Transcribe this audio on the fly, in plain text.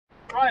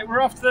Right,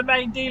 we're off to the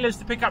main dealers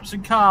to pick up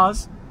some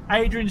cars.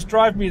 Adrian's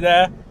driving me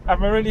there,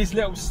 and we're in his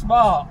little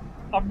Smart.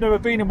 I've never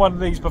been in one of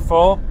these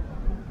before.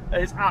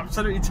 It's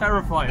absolutely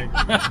terrifying.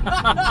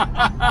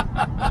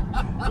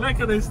 Look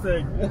at this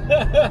thing.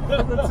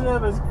 The two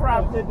of us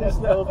crammed in this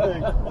little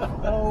thing.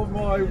 Oh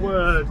my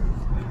word.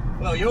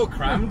 Well, you're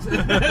crammed.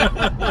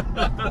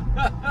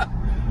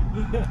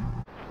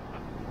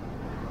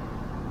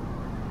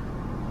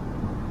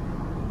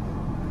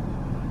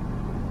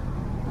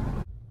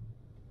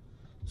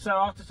 So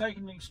after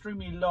taking an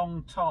extremely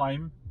long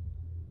time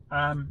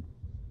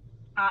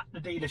at the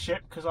dealership,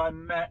 because I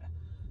met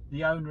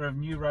the owner of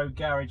New Road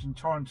Garage in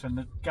Torrington,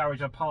 the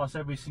garage I pass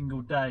every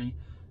single day,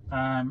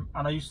 and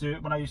I used to,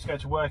 when I used to go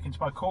to work into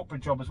my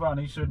corporate job as well, and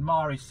I used to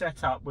admire his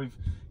setup with,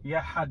 he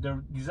had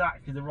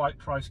exactly the right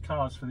price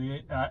cars for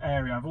the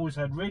area. I've always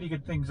heard really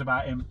good things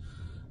about him,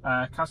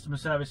 customer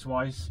service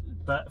wise,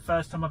 but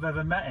first time I've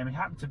ever met him, he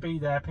happened to be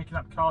there picking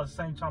up cars at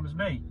the same time as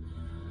me.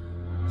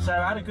 So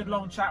I had a good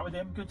long chat with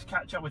him, good to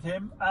catch up with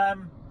him.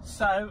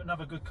 So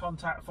another good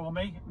contact for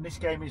me, and this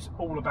game is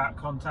all about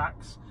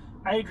contacts.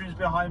 Adrian's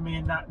behind me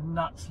in that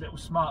nuts little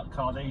Smart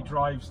car that he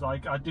drives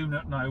like I do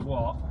not know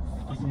what.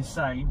 He's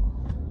insane.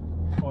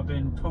 Or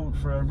been pulled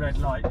for a red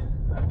light.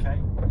 Okay.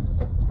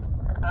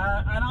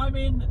 And I'm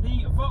in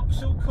the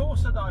Vauxhall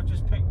Corsa that I've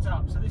just picked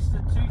up. So this is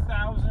a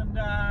 2000 and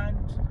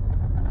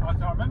I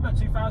can't remember,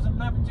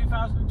 2011,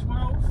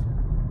 2012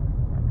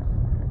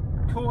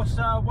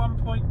 Corsa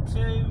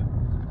 1.2.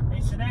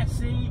 It's an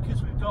SE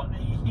because we've got the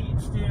heated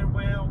steering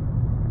wheel,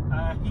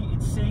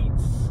 heated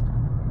seats,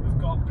 we've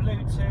got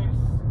Bluetooth,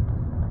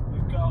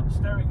 we've got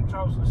stereo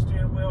controls on the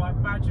steering wheel. I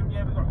imagine,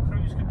 yeah, we've got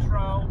cruise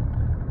control,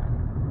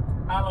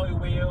 alloy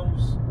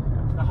wheels,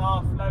 the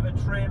half leather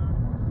trim,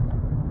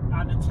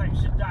 and the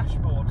textured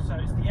dashboard. So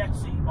it's the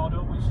SE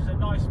model, which is a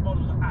nice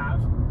model to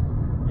have.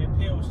 It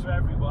appeals to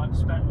everyone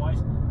spec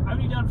wise.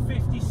 Only done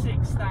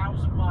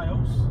 56,000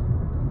 miles.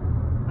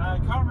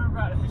 Can't remember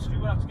about the history,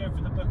 we'll have to go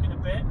through the book in a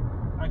bit.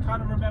 I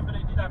kind of remember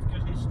that it did have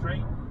good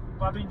history,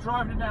 but I've been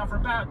driving it now for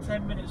about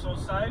 10 minutes or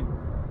so,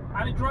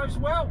 and it drives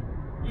well.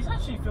 It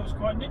actually feels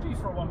quite nippy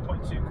for a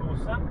 1.2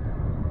 Corsa.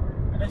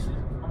 And this is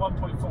a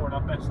 1.4 and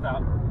I've messed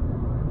up.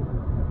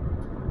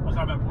 I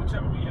can't remember, we'll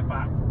check when we get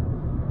back.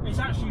 It's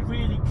actually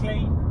really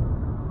clean.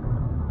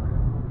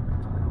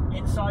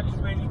 Inside is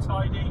really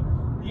tidy.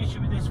 The issue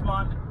with this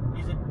one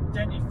is a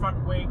dented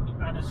front wing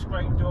and a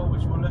scraped door,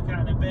 which we'll look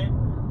at in a bit.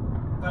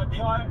 But the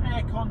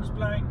aircon's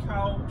blowing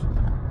cold.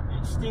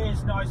 It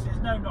steers nicely,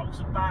 there's no knocks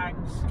and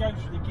bangs, goes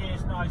through the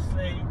gears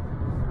nicely.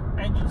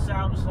 Engine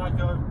sounds like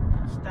a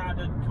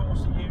standard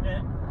Corsa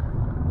unit.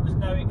 There's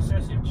no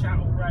excessive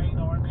chain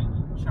rattle or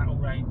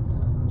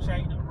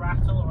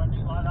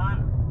anything like that.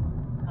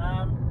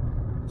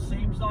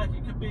 Seems like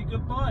it could be a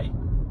good buy.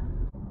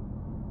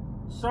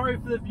 Sorry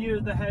for the view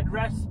of the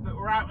headrest, but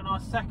we're out on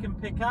our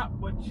second pickup,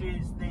 which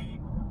is the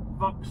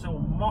Vauxhall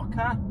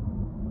Mocha.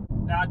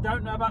 Now I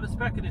don't know about the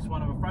spec of this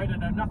one, I'm afraid. I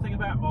know nothing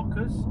about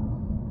Mochas.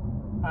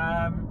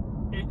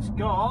 It's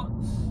got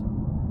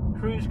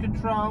cruise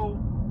control,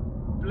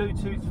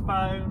 Bluetooth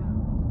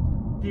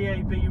phone,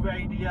 DAB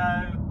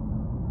radio,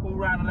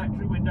 all-round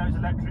electric windows,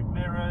 electric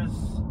mirrors.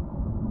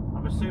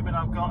 I'm assuming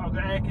I've got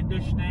air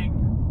conditioning.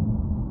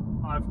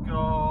 I've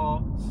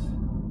got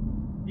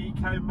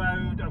eco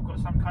mode. I've got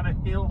some kind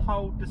of hill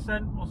hold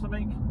descent or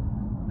something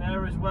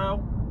there as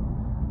well.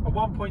 A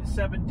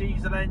 1.7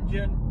 diesel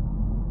engine.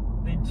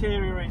 The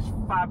interior is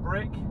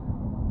fabric.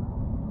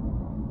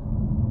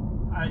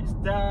 It's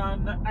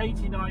done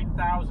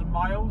 89,000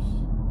 miles.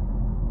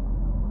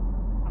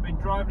 I've been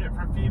driving it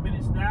for a few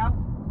minutes now.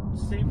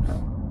 Seems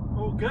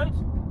all good.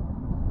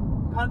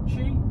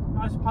 Punchy,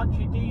 nice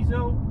punchy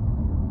diesel.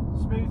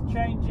 Smooth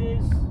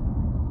changes.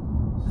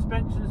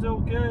 Suspension's all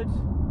good.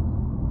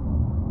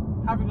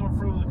 Haven't gone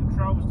through all the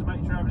controls to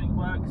make sure everything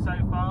works so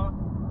far.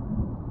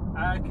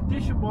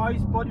 Condition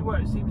wise,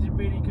 bodywork seems in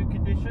really good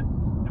condition.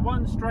 The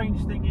one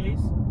strange thing is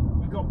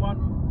we've got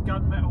one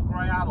gunmetal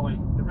grey alloy,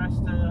 the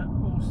rest are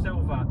all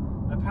silver.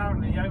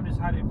 Apparently the owner's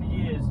had it for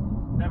years,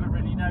 never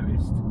really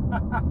noticed.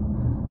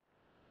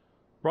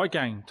 Right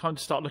gang, time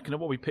to start looking at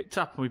what we picked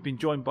up, and we've been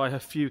joined by a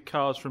few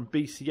cars from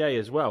BCA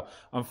as well.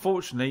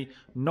 Unfortunately,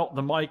 not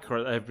the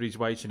Micra that everybody's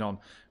waiting on.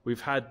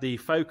 We've had the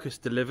Focus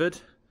delivered,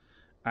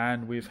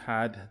 and we've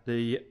had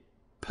the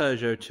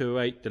Peugeot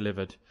 208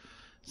 delivered.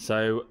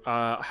 So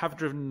I have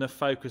driven the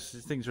Focus.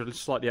 Things are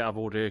slightly out of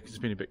order because it's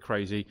been a bit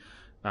crazy.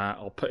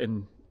 I'll put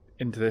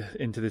into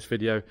this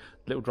video.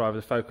 Little drive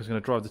of the Focus. I'm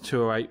going to drive the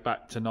 208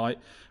 back tonight.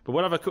 But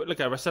we'll have a quick look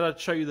over. I said I'd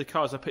show you the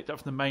cars I picked up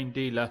from the main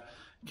dealer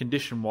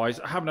condition wise.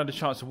 I haven't had a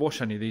chance to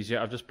wash any of these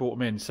yet. I've just brought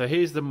them in. So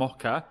here's the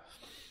Mocha.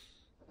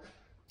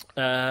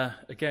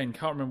 Again,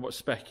 can't remember what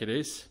spec it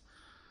is.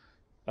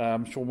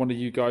 I'm sure one of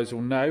you guys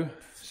will know.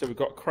 So we've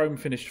got chrome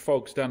finished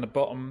fogs down the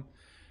bottom.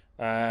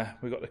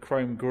 We've got the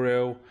chrome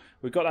grille.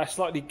 We've got that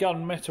slightly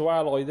gunmetal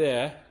alloy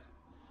there,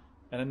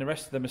 and then the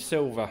rest of them are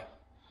silver,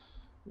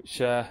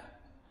 which I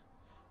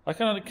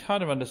can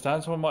kind of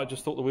understand. Someone might have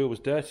just thought the wheel was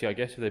dirty, I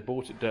guess, if they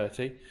bought it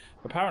dirty.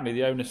 Apparently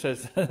the owner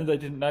says they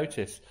didn't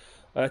notice.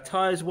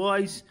 Tyres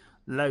wise,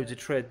 loads of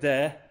tread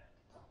there.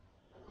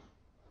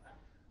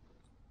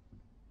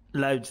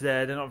 Loads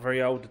there, they're not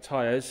very old, the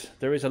tyres.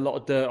 There is a lot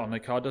of dirt on the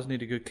car, does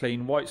need a good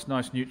clean. White's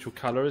nice neutral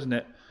colour, isn't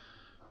it?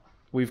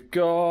 We've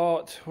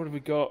got, what have we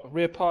got?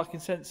 Rear parking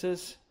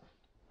sensors.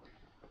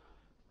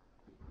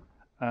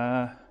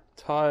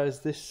 Tyres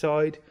this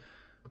side.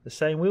 The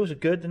same, wheels are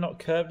good, they're not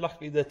curved.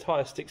 Luckily the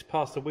tyre sticks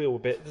past the wheel a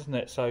bit, doesn't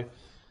it? So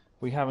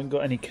we haven't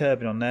got any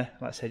curbing on there.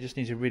 Like I said, just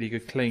needs a really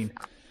good clean.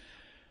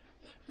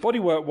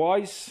 Bodywork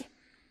wise,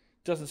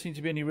 doesn't seem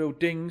to be any real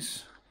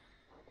dings.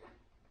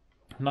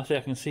 Nothing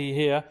I can see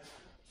here.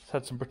 It's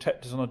had some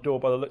protectors on the door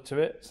by the looks of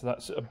it, so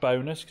that's a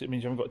bonus because it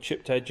means you haven't got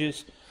chipped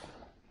edges.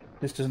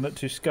 This doesn't look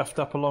too scuffed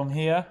up along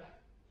here.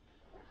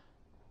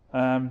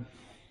 Although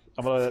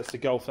that's the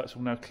Golf, that's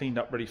all now cleaned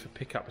up, ready for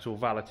pickup. It's all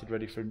valeted,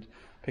 ready for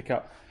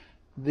pickup.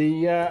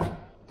 The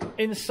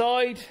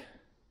inside,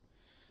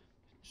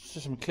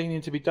 just some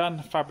cleaning to be done.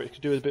 The fabric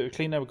could do with a bit of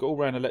cleaning. We've got all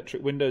round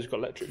electric windows, got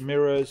electric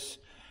mirrors,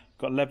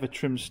 got leather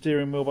trimmed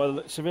steering wheel by the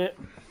looks of it.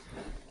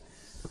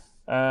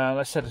 Like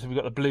I said, we've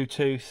got the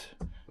Bluetooth,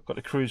 got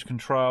the cruise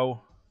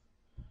control,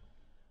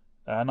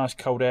 nice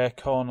cold air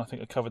con. I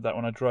think I covered that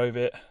when I drove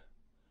it.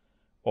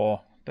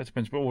 Or, that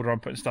depends what order I'm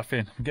putting stuff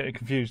in. I'm getting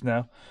confused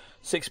now.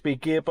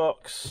 6-speed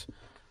gearbox.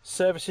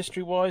 Service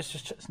history wise,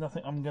 just it's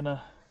nothing I'm going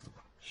to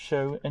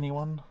show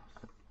anyone.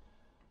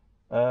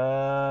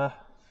 Bit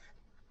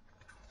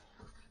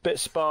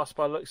sparse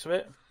by the looks of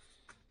it.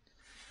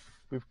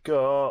 We've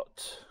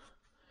got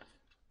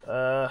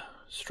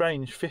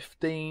strange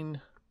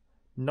 15,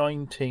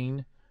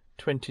 19,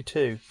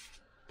 22.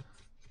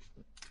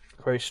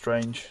 Very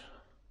strange.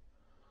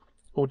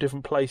 All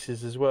different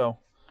places as well.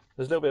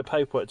 There's a little bit of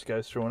paperwork to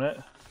go through on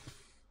it.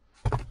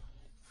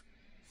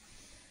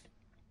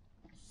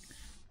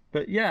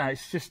 But yeah, it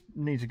just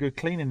needs a good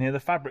cleaning here. The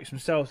fabrics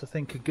themselves I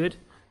think are good.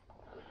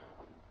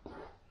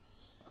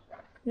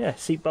 Yeah,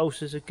 seat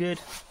bolsters are good.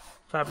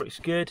 Fabric's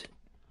good.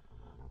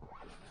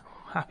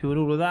 Happy with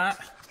all of that.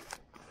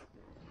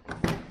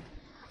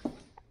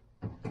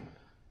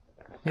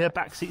 Yeah,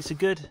 back seats are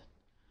good.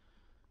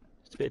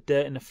 Just a bit of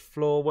dirt in the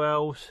floor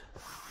wells.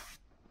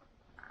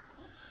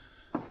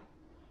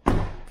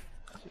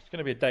 It's going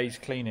to be a day's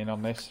cleaning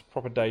on this,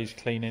 proper day's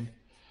cleaning.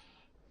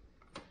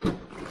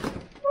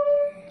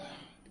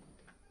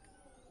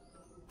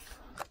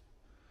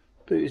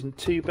 Boot isn't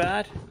too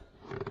bad.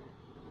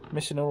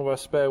 Missing all of our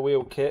spare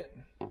wheel kit.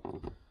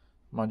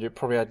 Mind you, it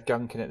probably had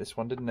gunk in it, this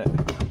one, didn't it?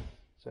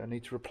 So I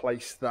need to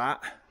replace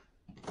that.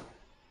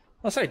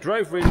 I say,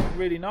 drove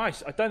really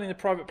nice. I don't think the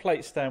private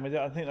plate's staying with it.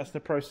 I think that's the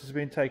process of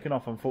being taken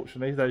off,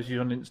 unfortunately. Those of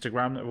you on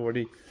Instagram that have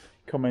already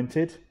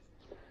commented.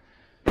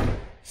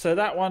 So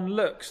that one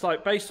looks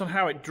like, based on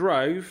how it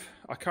drove,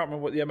 I can't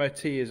remember what the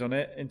MOT is on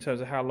it in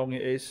terms of how long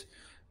it is,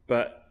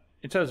 but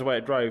in terms of the way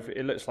it drove,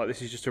 it looks like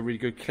this is just a really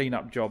good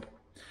clean-up job.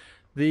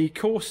 The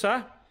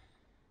Corsa,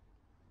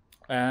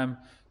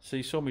 so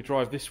you saw me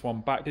drive this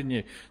one back, didn't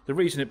you? The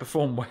reason it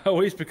performed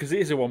well is because it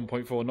is a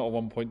 1.4, not a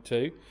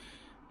 1.2.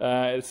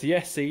 It's the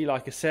SE,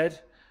 like I said,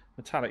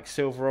 metallic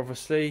silver,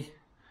 obviously.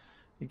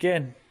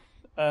 Again,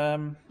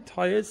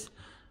 tyres,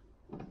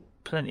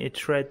 plenty of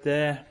tread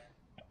there.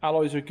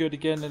 Alloys are good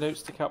again, they don't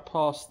stick out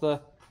past the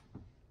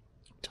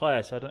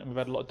tyre, so I don't think we've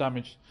had a lot of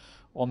damage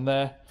on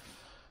there.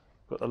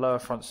 Got the lower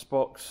front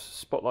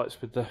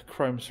spotlights with the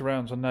chrome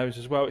surrounds on those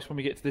as well. It's when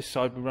we get to this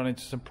side we run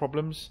into some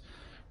problems.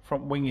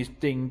 Front wing is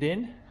dinged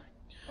in.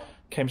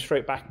 Came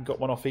straight back and got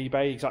one off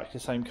eBay, exactly the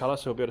same colour,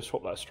 so we'll be able to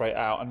swap that straight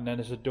out. And then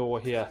there's a door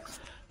here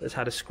that's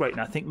had a scrape.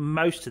 Now I think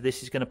most of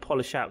this is going to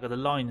polish out because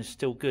the line is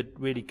still good,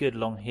 really good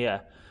along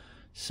here.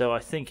 So I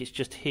think it's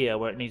just here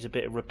where it needs a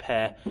bit of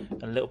repair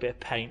and a little bit of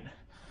paint.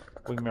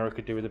 Wing mirror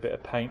could do with a bit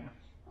of paint.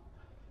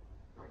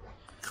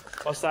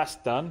 Once that's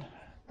done,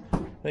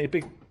 I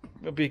think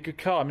it'll be a good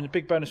car. I mean, the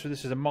big bonus for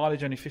this is the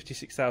mileage, only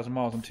 56,000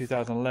 miles on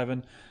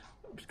 2011.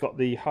 It's got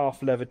the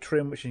half leather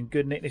trim, which is in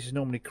good nick. This is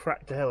normally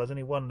cracked to hell. There's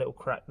only one little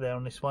crack there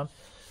on this one.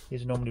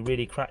 These are normally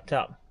really cracked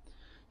up.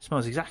 It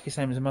smells exactly the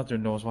same as the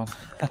mother-in-law's one.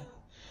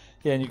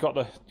 Yeah, and you've got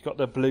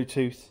the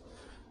Bluetooth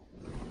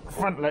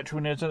front electric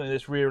windows. I don't think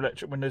there's rear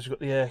electric windows. You've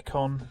got the air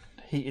con,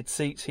 heated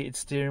seats, heated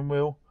steering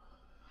wheel.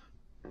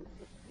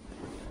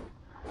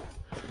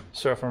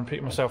 Sorry if I'm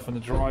repeating myself on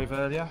the drive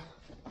earlier.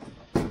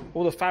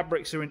 All the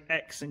fabrics are in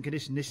excellent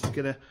condition. This is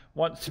gonna,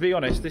 to be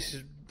honest,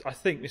 I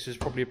think this is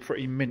probably a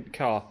pretty mint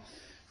car.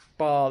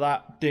 Bar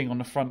that ding on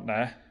the front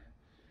there,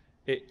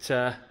 it's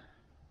a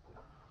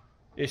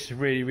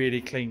really,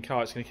 really clean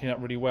car. It's going to clean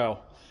up really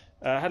well.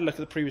 I had a look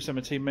at the previous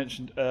MOT,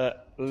 mentioned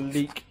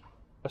leak.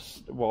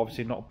 Well,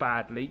 obviously not a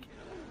bad leak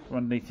from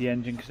underneath the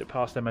engine because it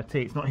passed MOT.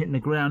 It's not hitting the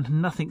ground.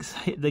 Nothing's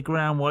hit the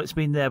ground while it's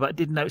been there, but I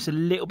did notice a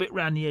little bit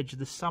around the edge of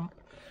the sump.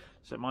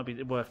 So it might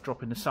be worth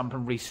dropping the sump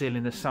and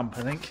resealing the sump,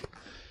 I think.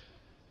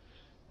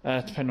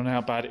 Depending on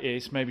how bad it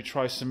is, maybe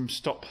try some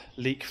stop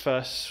leak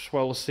first,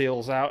 swell the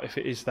seals out if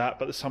it is that,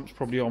 but the sump's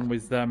probably on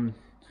with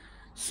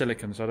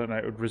silicone, so I don't know,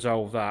 it would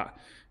resolve that.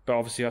 But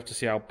obviously you have to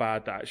see how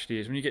bad that actually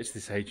is. When you get to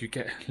this age, you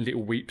get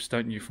little weeps,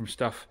 don't you, from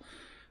stuff.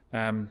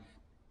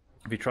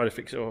 if you try to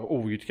fix it,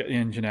 or you'd get the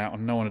engine out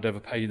and no one would ever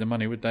pay you the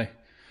money, would they?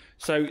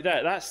 So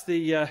that's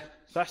the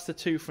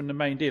two from the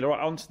main dealer. Right,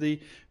 onto the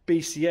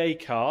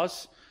BCA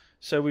cars.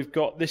 So we've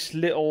got this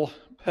little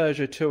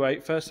Peugeot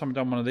 208, first time I've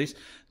done one of these.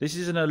 This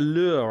is an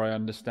Allure, I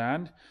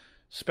understand.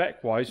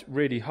 Spec-wise,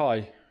 really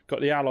high.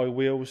 Got the alloy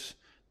wheels,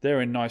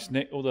 they're in nice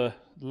nick. All the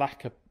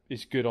lacquer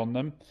is good on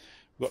them.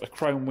 We've got the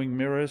chrome wing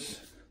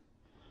mirrors.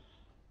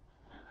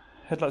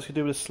 Headlights could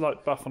do with a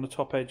slight buff on the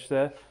top edge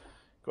there.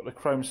 Got the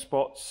chrome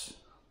spots.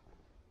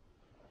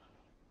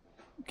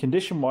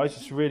 Condition-wise,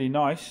 it's really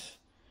nice.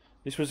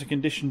 This was a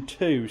condition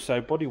 2,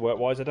 so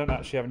bodywork-wise, I don't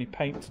actually have any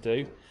paint to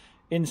do.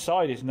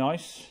 Inside is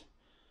nice.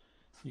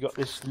 You got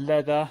this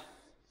leather.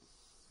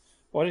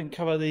 Oh, I didn't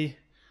cover the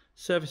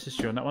service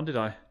history on that one, did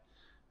I?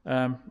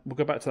 We'll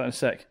go back to that in a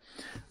sec.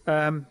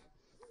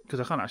 Because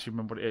I can't actually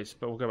remember what it is,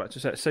 but we'll go back to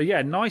a sec. So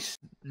yeah, nice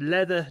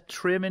leather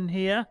trim in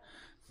here.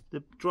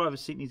 The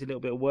driver's seat needs a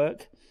little bit of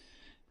work.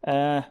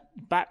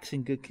 Back's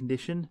in good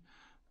condition,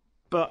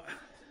 but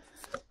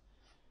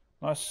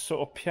nice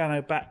sort of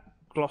piano back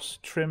gloss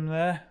trim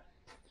there.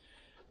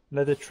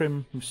 Leather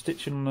trim with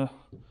stitching on the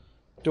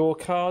door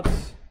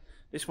cards.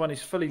 This one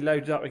is fully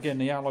loaded up again.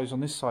 The alloys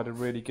on this side are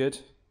really good.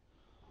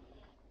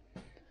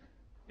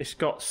 It's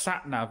got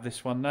sat nav,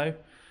 this one though,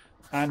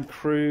 and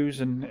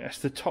cruise, and it's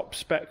the top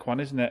spec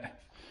one, isn't it?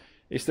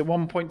 It's the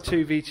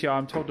 1.2 VTI.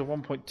 I'm told the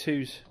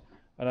 1.2's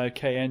an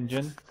okay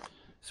engine.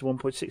 So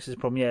 1.6 is a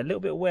problem. Yeah, a little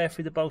bit of wear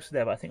through the bolster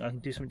there, but I think I can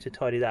do something to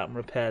tidy that and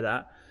repair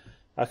that.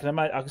 I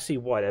can see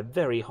why. They're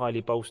very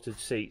highly bolstered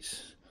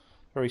seats,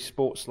 very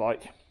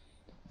sports-like.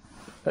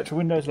 Electric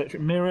windows,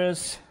 electric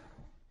mirrors.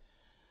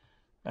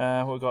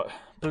 We've got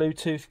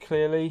Bluetooth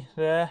clearly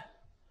there.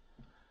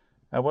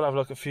 We'll have a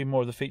look at a few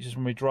more of the features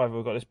when we drive.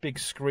 We've got this big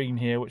screen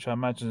here, which I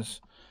imagine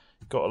has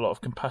got a lot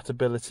of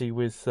compatibility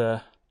with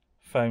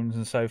phones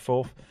and so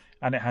forth,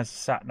 and it has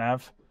sat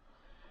nav.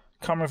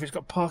 Can't remember if it's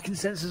got parking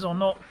sensors or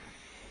not.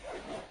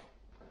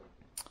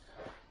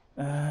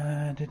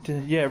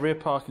 Yeah, rear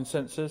parking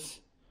sensors.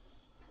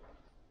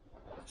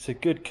 It's a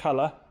good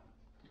colour.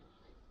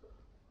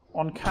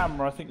 On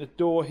camera, I think the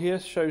door here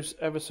shows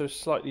ever so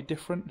slightly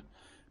different,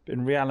 but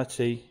in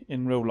reality,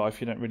 in real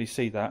life, you don't really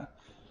see that.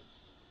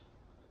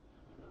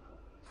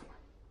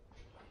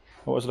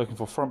 What was I looking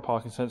for? Front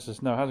parking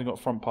sensors? No, it hasn't got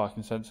front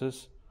parking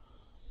sensors.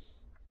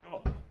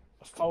 Got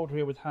a folder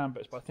here with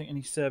handbooks, but I think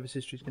any service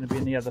history is going to be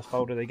in the other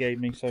folder they gave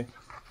me, so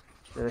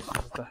that's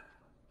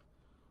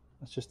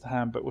just the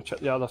handbook. We'll check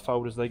the other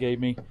folders they gave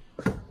me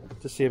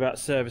to see about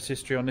service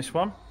history on this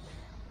one.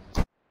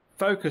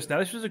 Focus. Now,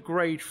 this was a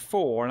grade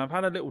 4, and I've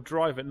had a little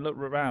drive it and look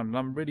around, and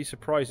I'm really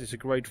surprised it's a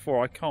grade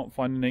 4. I can't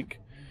find anything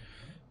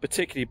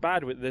particularly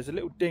bad with it. There's a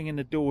little ding in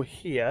the door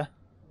here,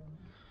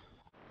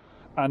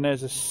 and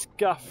there's a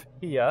scuff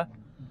here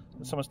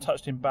that someone's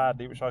touched in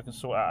badly, which I can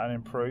sort out and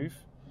improve.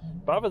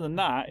 But other than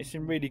that, it's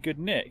in really good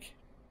nick.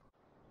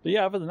 But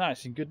yeah, other than that,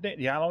 it's in good nick.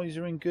 The alloys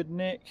are in good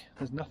nick.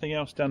 There's nothing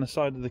else down the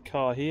side of the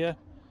car here.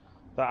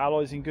 That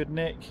alloy's in good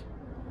nick.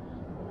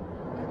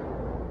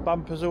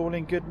 Bumper's all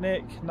in good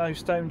nick. No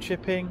stone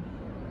chipping.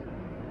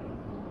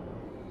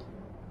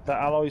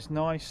 That alloy's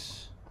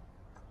nice.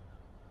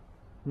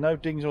 No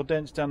dings or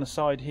dents down the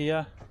side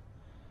here.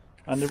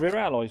 And the rear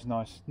alloy's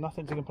nice.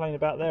 Nothing to complain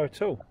about there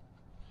at all.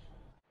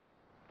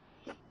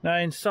 Now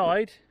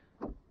inside,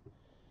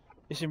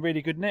 it's in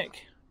really good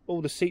nick.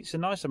 All the seats are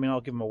nice. I mean,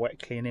 I'll give them a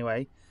wet clean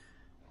anyway,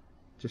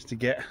 just to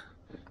get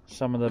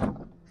some of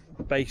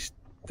the base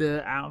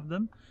dirt out of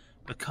them.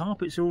 The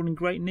carpets are all in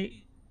great nick.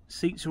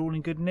 Seats are all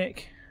in good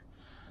nick.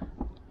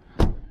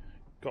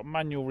 Got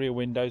manual rear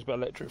windows, but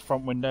electric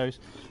front windows.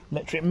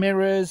 Electric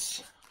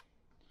mirrors.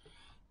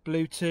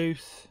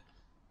 Bluetooth.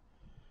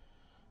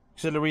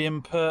 Auxiliary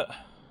input.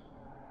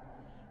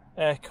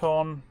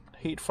 Aircon.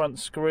 Heat front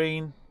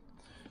screen.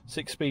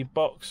 6-speed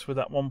box with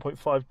that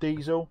 1.5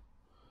 diesel.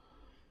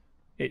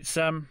 It's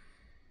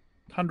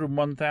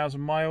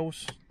 101,000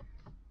 miles.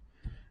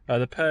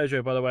 The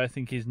Peugeot, by the way, I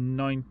think is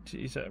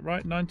 90. Is that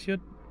right? 90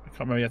 odd? I can't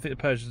remember. I think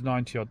the Peugeot is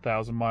 90 odd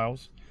thousand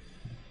miles.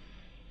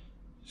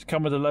 It's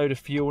come with a load of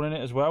fuel in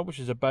it as well, which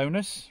is a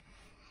bonus.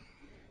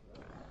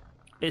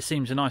 It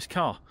seems a nice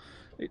car.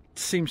 It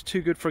seems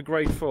too good for a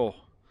grade 4.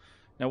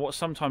 Now, what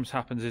sometimes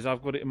happens is,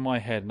 I've got it in my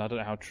head, and I don't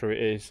know how true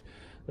it is,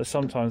 that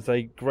sometimes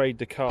they grade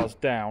the cars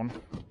down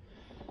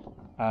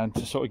and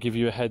to sort of give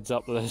you a heads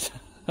up that there's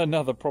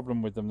another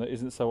problem with them that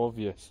isn't so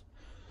obvious.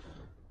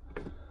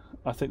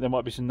 I think there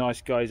might be some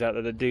nice guys out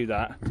there that do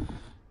that.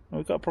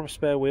 We've got a proper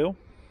spare wheel,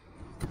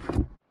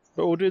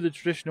 but we'll do the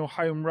traditional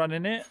home run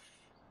in it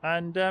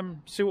and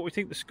see what we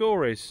think the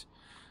score is.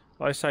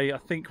 Like I say, I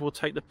think we'll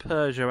take the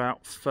Peugeot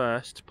out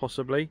first,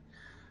 possibly.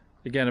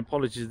 Again,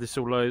 apologies, this is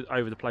all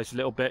over the place a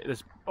little bit.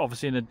 There's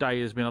obviously, in a day,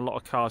 there's been a lot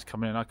of cars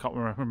coming in. I can't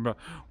remember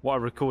what I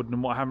recorded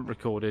and what I haven't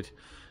recorded.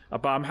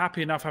 But I'm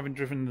happy enough having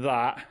driven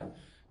that,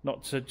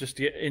 not to just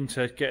get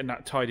into getting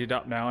that tidied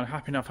up now. I'm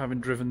happy enough having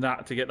driven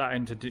that to get that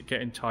into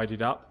getting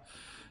tidied up.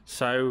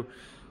 So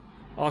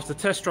after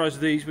test drives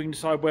of these, we can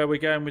decide where we're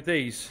going with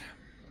these.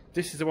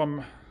 This is the one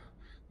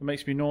that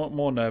makes me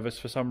more nervous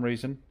for some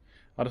reason.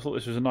 I'd have thought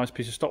this was a nice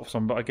piece of stock for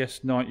some, but I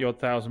guess 90 odd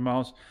thousand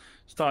miles,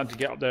 starting to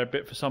get up there a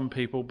bit for some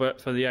people, but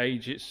for the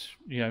age, it's,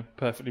 you know,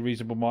 perfectly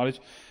reasonable mileage.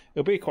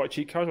 It'll be quite a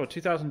cheap car as well.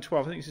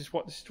 2012, I think this is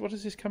what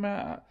does this come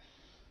out at?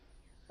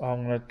 Oh,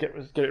 I'm gonna get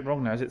it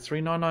wrong now. Is it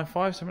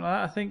 3995, something like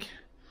that? I think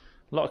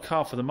a lot of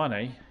car for the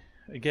money.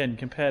 Again,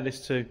 compare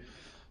this to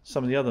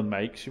some of the other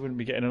makes, you wouldn't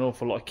be getting an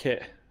awful lot of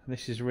kit.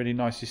 This is really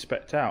nicely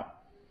specced out.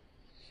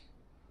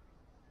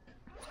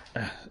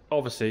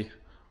 Obviously,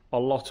 a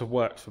lot of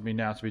work for me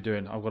now to be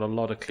doing. I've got a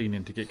lot of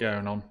cleaning to get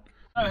going on.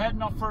 So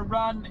heading off for a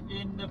run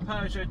in the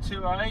Peugeot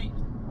 208.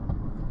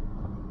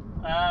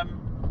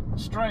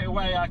 Straight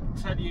away I can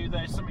tell you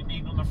there's something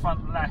needed on the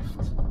front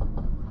left.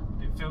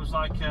 It feels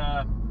like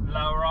a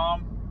lower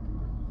arm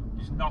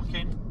is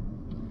knocking,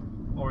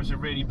 or it's a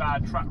really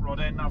bad track rod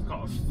end. I've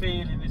got a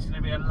feeling it's going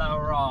to be a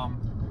lower arm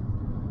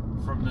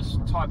from the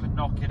type of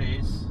knock it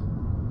is.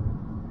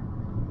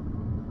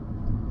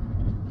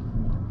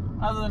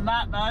 Other than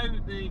that though,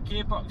 the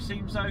gearbox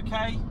seems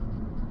okay.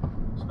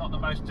 It's not the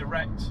most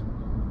direct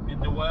in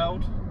the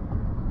world.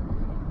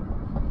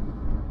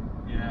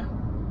 Yeah.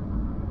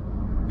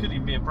 Could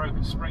even be a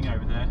broken spring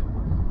over there.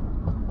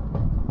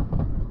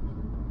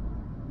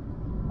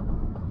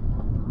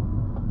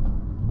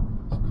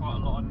 There's quite a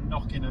lot of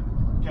knocking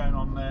going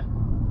on there.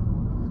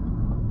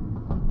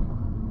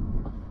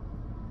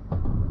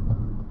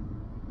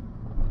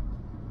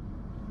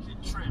 Is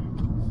it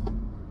trimmed?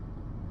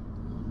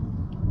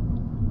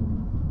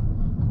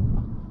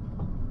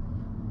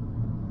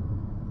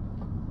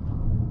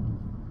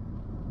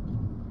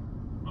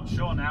 Not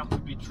sure now,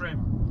 could be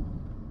trim.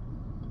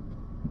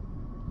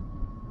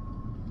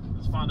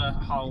 Let's find a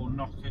hole,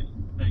 knock it,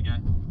 there you go.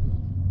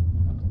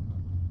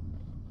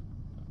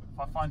 If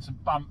I find some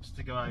bumps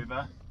to go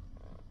over,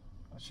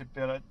 I should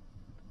be able to...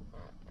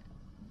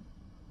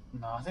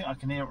 No, I think I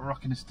can hear it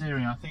rocking the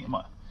steering. I think it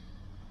might...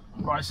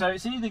 Right, so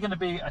it's either going to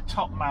be a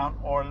top mount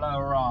or a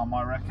lower arm,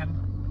 I reckon.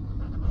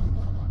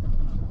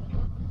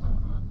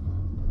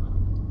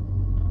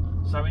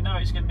 So we know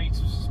it's going to need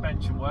some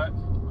suspension work.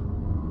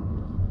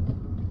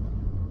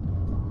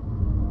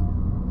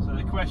 So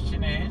the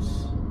question is,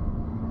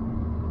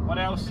 what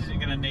else is it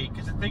going to need?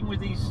 Because the thing with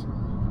these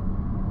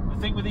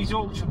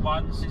auction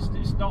ones is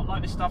it's not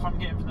like the stuff I'm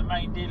getting from the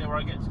main dealer where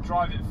I get to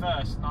drive it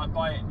first and I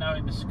buy it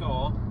knowing the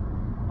score.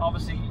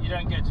 Obviously you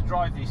don't get to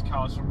drive these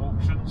cars from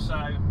auction,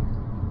 so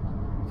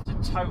it's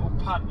a total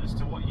punt as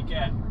to what you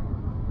get.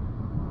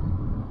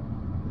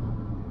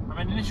 I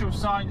mean, initial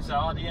signs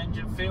are the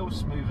engine feels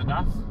smooth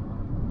enough.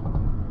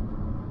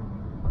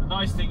 The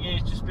nice thing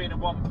is, just being a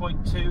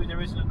 1.2, there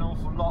isn't an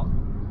awful lot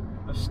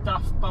of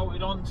stuff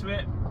bolted onto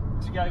it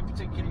to go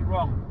particularly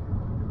wrong.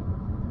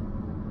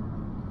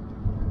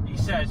 He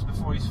says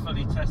before he's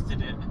fully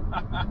tested it.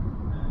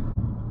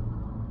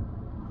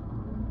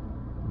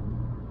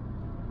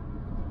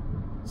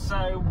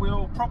 So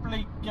we'll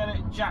probably get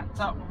it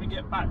jacked up when we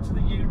get back to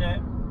the unit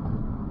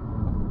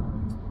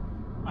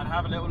and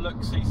have a little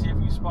look, see if we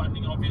can spot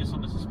anything obvious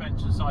on the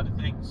suspension side of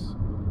things.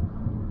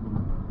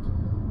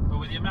 But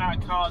with the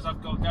amount of cars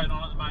I've got going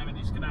on at the moment,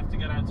 it's going to have to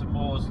go down to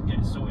Moores and get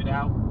it sorted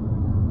out.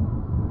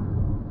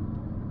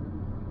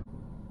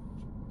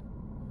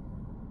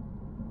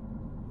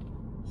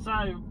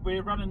 So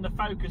we're running the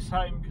Focus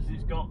home because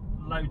it's got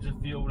loads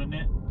of fuel in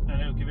it and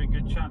it'll give it a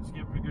good chance to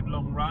give it a good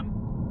long run.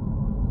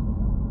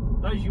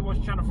 Those who watch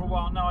the channel for a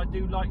while know I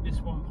do like this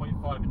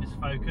 1.5 in this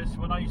Focus.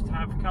 When I used to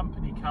have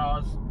company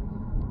cars,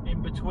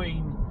 in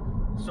between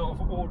sort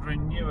of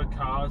ordering newer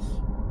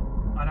cars,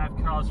 I'd have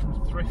cars from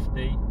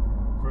Thrifty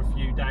for a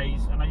few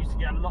days and I used to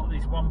get a lot of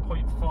these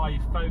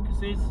 1.5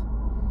 Focuses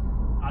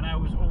and I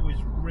was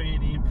always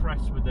really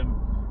impressed with them,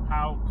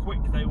 how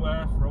quick they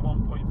were for a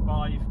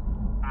 1.5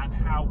 and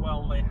how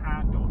well they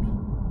handled.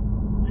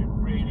 They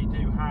really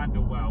do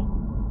handle well.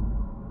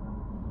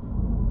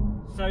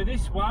 So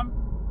this one,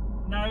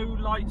 no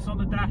lights on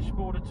the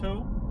dashboard at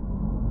all.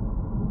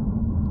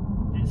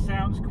 It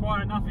sounds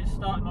quiet enough, it's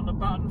starting on the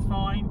button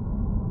fine.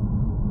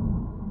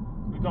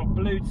 We've got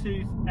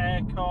Bluetooth,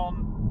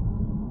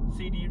 aircon,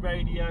 CD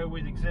radio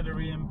with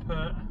auxiliary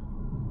input.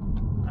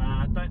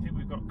 I don't think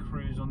we've got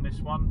cruise on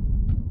this one.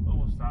 Oh,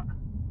 what's that?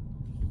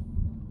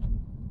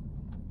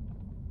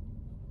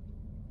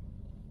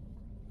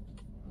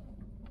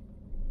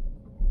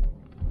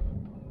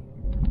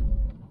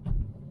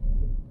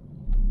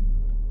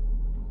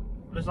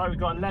 Looks like we've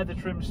got a leather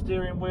trim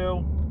steering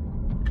wheel,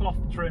 cloth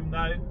trim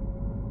though.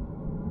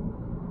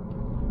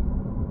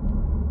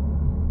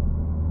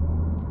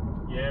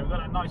 Yeah, we've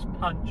got a nice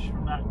punch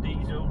from that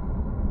diesel.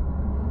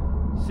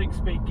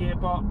 6-speed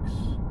gearbox.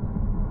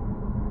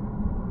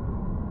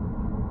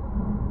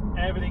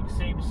 Everything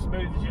seems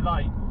smooth as you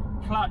like.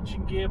 Clutch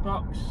and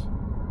gearbox,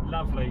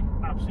 lovely,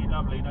 absolutely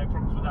lovely, no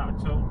problems with that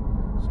at all.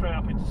 Straight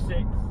up into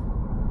 6th.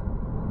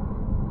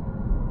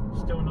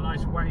 Still in a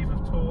nice wave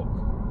of torque.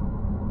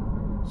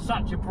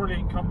 Such a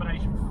brilliant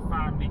combination for a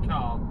family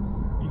car.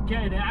 You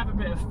get in it, have a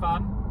bit of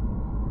fun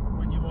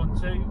when you want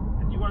to,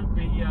 and you won't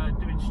be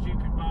doing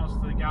stupid miles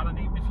to the gallon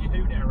even if you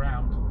hoon it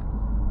around.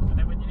 And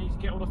then when you need to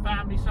get all the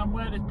family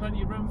somewhere, there's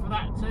plenty of room for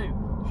that too.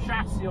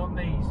 Chassis on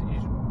these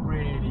is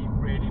really,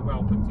 really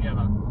well put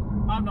together.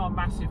 I'm not a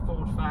massive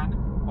Ford fan,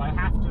 but I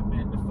have to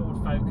admit the Ford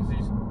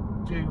Focuses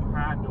do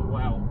handle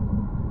well.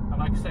 And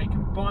like I say,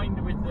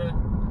 combined with the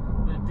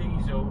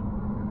diesel,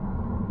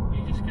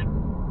 you just can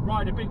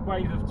ride a big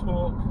wave of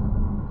torque.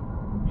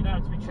 You don't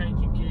have to be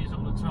changing gears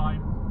all the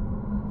time.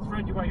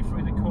 Thread your way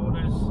through the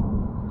corners.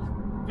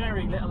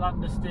 Very little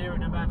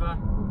understeering of ever.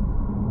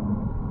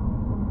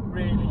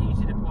 Really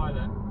easy to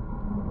pilot.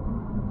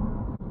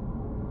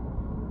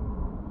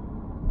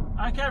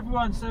 Okay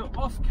everyone, so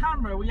off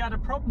camera we had a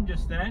problem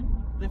just then.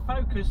 The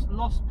Focus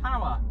lost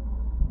power.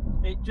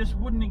 It just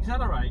wouldn't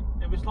accelerate.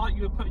 It was like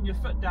you were putting your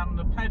foot down on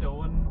the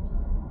pedal, and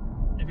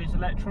if it's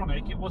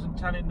electronic it wasn't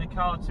telling the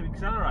car to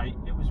accelerate.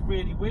 It was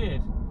really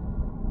weird.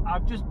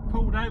 I've just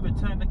pulled over,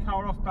 turned the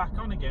car off, back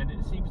on again.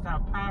 It seems to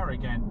have power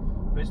again,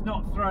 but it's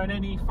not throwing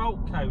any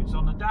fault codes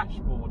on the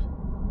dashboard.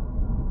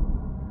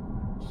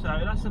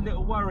 So that's a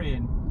little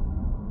worrying.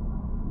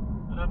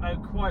 I don't know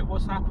quite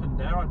what's happened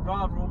there. I'd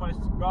almost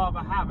rather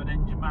have an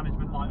engine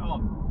management light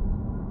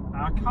on.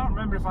 I can't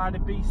remember if I had a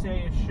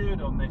BCA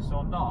assured on this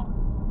or not,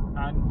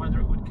 and whether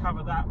it would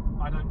cover that,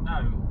 I don't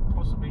know.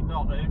 Possibly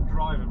not. They don't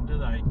drive them, do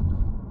they?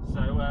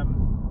 So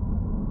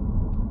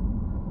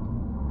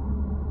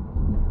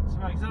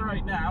so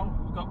accelerate now.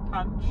 We've got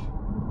punch.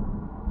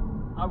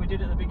 Oh, we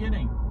did at the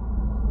beginning.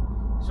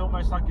 It's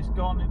almost like it's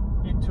gone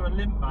into a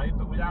limp mode,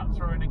 but without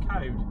throwing a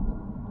code.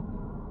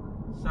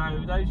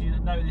 So those of you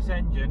that know this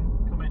engine,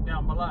 comment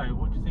down below.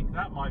 What do you think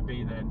that might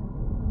be then?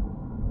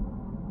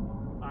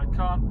 I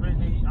can't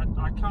really.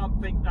 I can't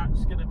think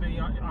that's going to be.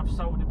 I've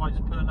solved it by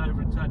just pulling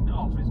over and turning it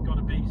off. It's got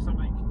to be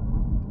something.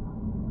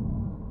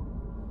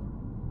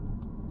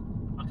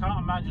 I can't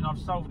imagine I've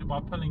solved it by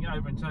pulling it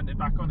over and turning it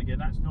back on again.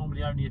 That's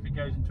normally only if it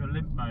goes into a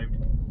limp mode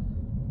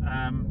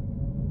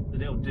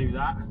that it'll do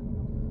that.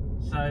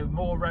 So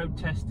more road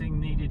testing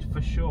needed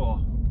for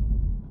sure,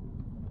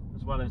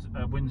 as well as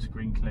a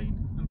windscreen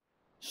clean.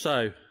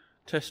 So,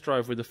 test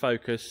drive with the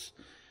Focus.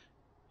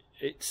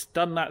 It's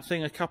done that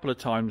thing a couple of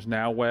times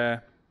now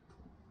where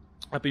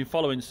I've been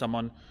following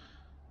someone.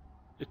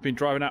 It's been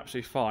driving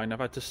absolutely fine.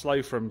 I've had to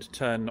slow for him to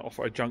turn off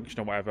at a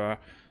junction or whatever.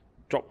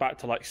 Dropped back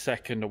to like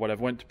second or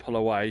whatever. Went to pull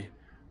away.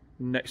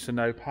 Next to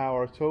no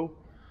power at all.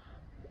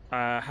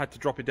 Had to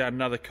drop it down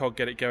another cog,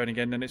 get it going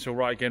again. Then it's all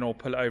right again, or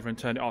pull it over and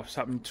turn it off. It's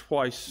happened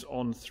twice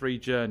on 3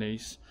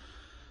 journeys.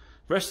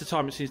 The rest of the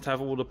time it seems to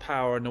have all the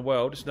power in the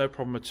world. It's no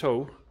problem at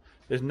all.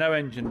 There's no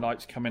engine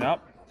lights coming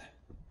up.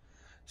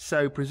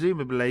 So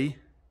presumably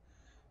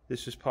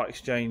this was part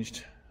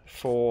exchanged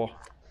for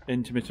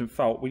intermittent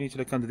fault. We need to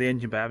look under the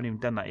engine bay. I haven't even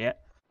done that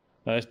yet.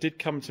 Now this did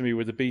come to me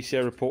with a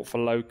BCA report for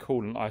low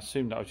coolant. I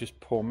assumed that was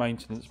just poor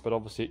maintenance, but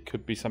obviously it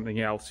could be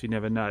something else. You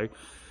never know.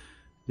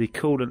 The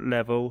coolant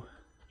level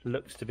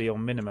looks to be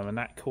on minimum, and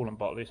that coolant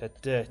bottle is a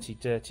dirty,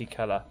 dirty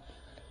colour.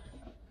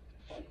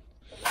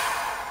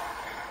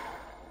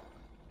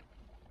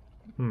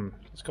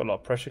 It's got a lot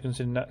of pressure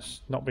considering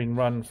that's not been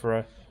run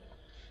for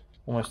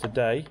almost a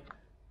day.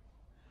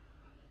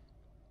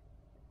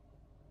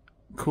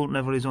 Coolant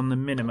level is on the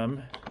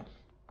minimum,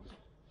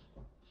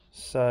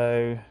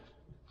 so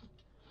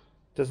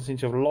it doesn't seem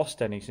to have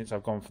lost any since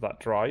I've gone for that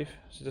drive,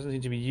 so it doesn't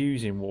seem to be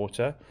using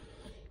water.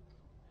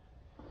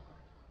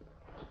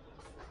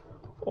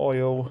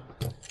 Oil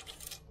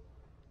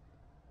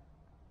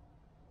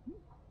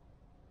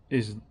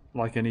is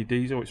like any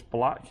diesel, it's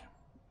black.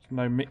 There's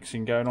no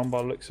mixing going on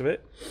by the looks of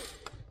it.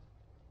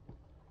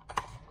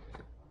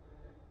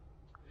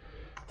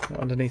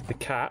 Underneath the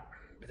cap,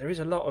 but there is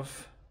a lot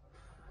of,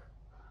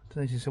 I don't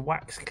know, is this a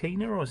wax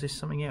cleaner or is this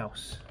something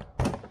else?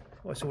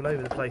 Oh, it's all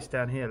over the place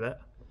down here, look.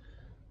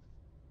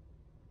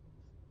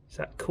 Is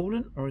that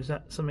coolant or is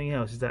that something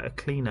else? Is that a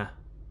cleaner?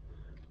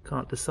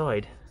 Can't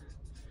decide.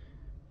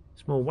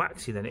 It's more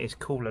waxy than it is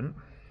coolant.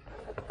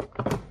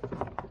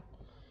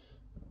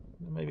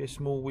 Maybe a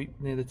small weep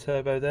near the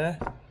turbo there.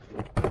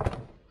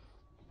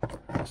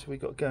 That's what we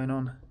got going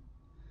on.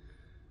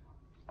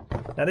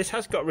 Now this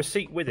has got a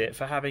receipt with it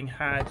for having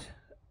had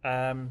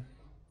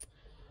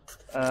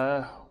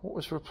what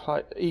was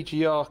replied,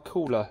 EGR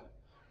cooler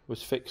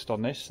was fixed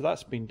on this, so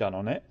that's been done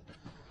on it.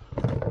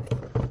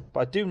 But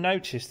I do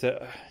notice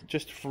that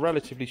just for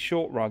relatively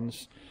short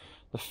runs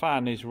the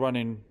fan is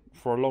running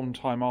for a long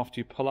time after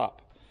you pull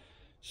up,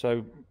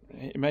 so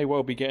it may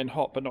well be getting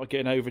hot but not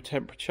getting over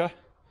temperature,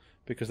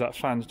 because that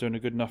fan's doing a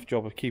good enough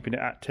job of keeping it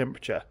at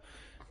temperature,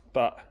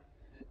 but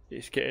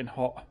it's getting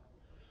hot.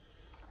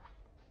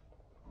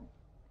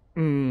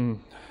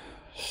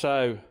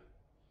 So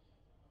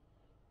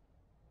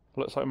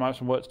looks like we might have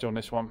some work to do on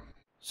this one.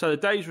 So the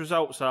day's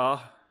results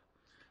are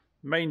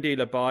main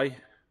dealer buy.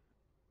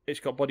 It's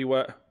got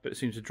bodywork but it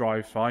seems to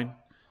drive fine.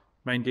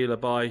 Main dealer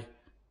buy,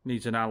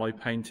 needs an alloy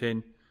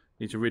painting,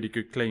 needs a really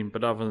good clean,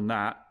 but other than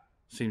that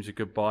seems a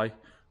good buy.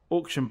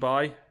 Auction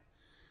buy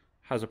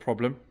has a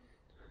problem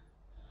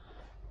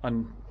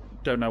and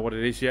don't know what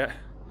it is yet,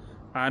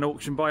 and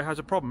auction buy has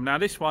a problem. Now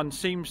this one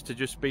seems to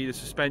just be the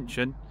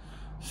suspension.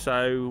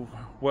 So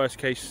worst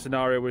case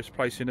scenario was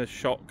placing a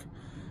shock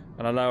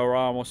and a lower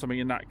arm or something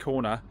in that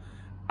corner.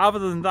 Other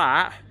than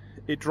that,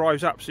 it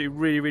drives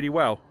absolutely really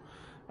well.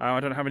 I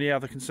don't have any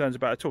other concerns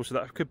about it at all, so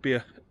that could be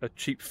a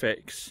cheap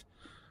fix,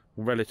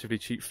 relatively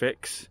cheap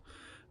fix.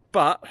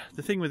 But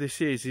the thing with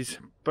this is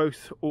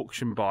both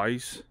auction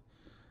buys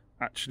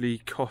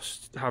actually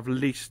have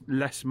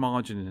less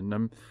margin in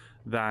them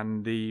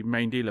than the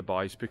main dealer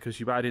buys, because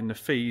you add in the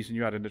fees and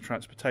you add in the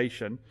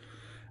transportation,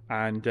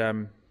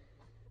 and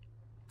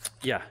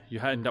yeah, you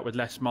end up with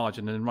less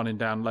margin than running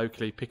down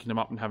locally, picking them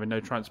up and having no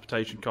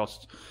transportation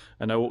costs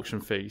and no auction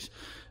fees.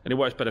 And it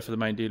works better for the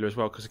main dealer as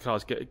well, because the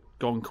cars get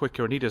gone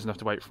quicker and he doesn't have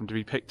to wait for them to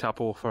be picked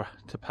up or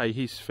to pay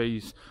his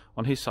fees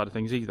on his side of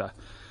things either.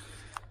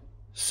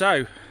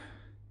 So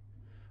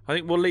I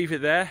think we'll leave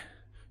it there.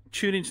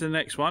 Tune into the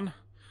next one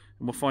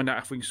and we'll find out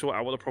if we can sort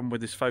out what the problem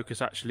with this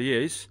Focus actually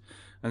is,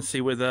 and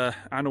see whether,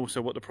 and also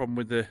what the problem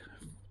with the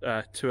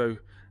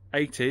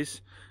 208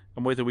 is,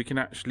 and whether we can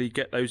actually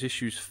get those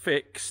issues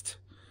fixed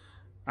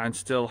and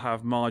still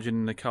have margin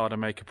in the car to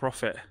make a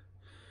profit.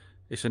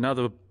 It's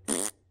another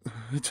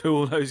to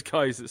all those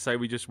guys that say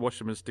we just wash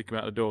them and stick them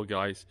out the door,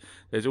 guys.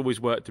 There's always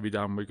work to be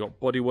done. We've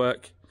got body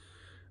work,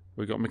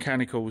 we've got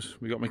mechanicals,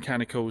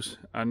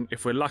 and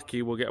if we're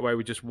lucky, we'll get away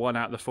with just 1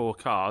 out of the 4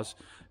 cars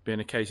being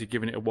a case of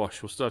giving it a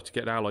wash. We'll still have to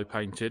get the alloy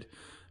painted,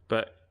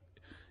 but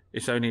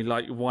it's only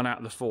like 1 out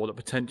of the 4 that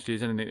potentially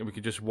is anything that we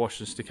could just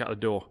wash and stick out the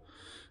door.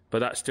 But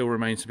that still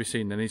remains to be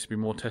seen. There needs to be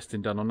more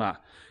testing done on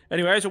that.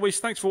 Anyway, as always,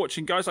 thanks for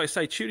watching, guys. Like I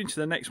say, tune into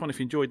the next one if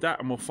you enjoyed that,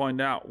 and we'll find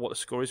out what the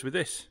score is with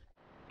this.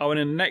 Oh, and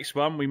in the next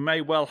one, we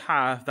may well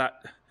have that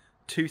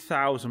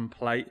 2000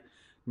 plate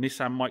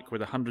Nissan Micra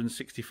with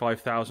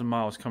 165,000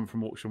 miles come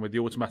from auction with the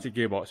automatic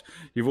gearbox.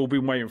 You've all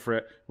been waiting for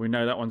it. We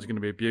know that one's going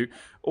to be a beaut.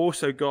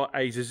 Also got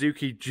a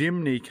Suzuki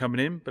Jimny coming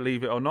in,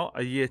 believe it or not,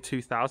 a year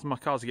 2000. My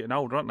cars are getting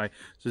older, aren't they?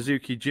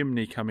 Suzuki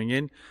Jimny coming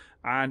in.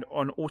 And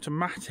on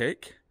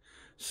automatic,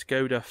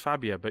 Skoda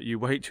Fabia. But you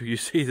wait till you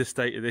see the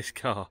state of this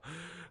car.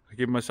 I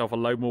give myself a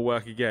load more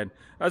work again.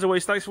 As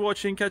always, thanks for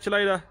watching. Catch you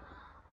later.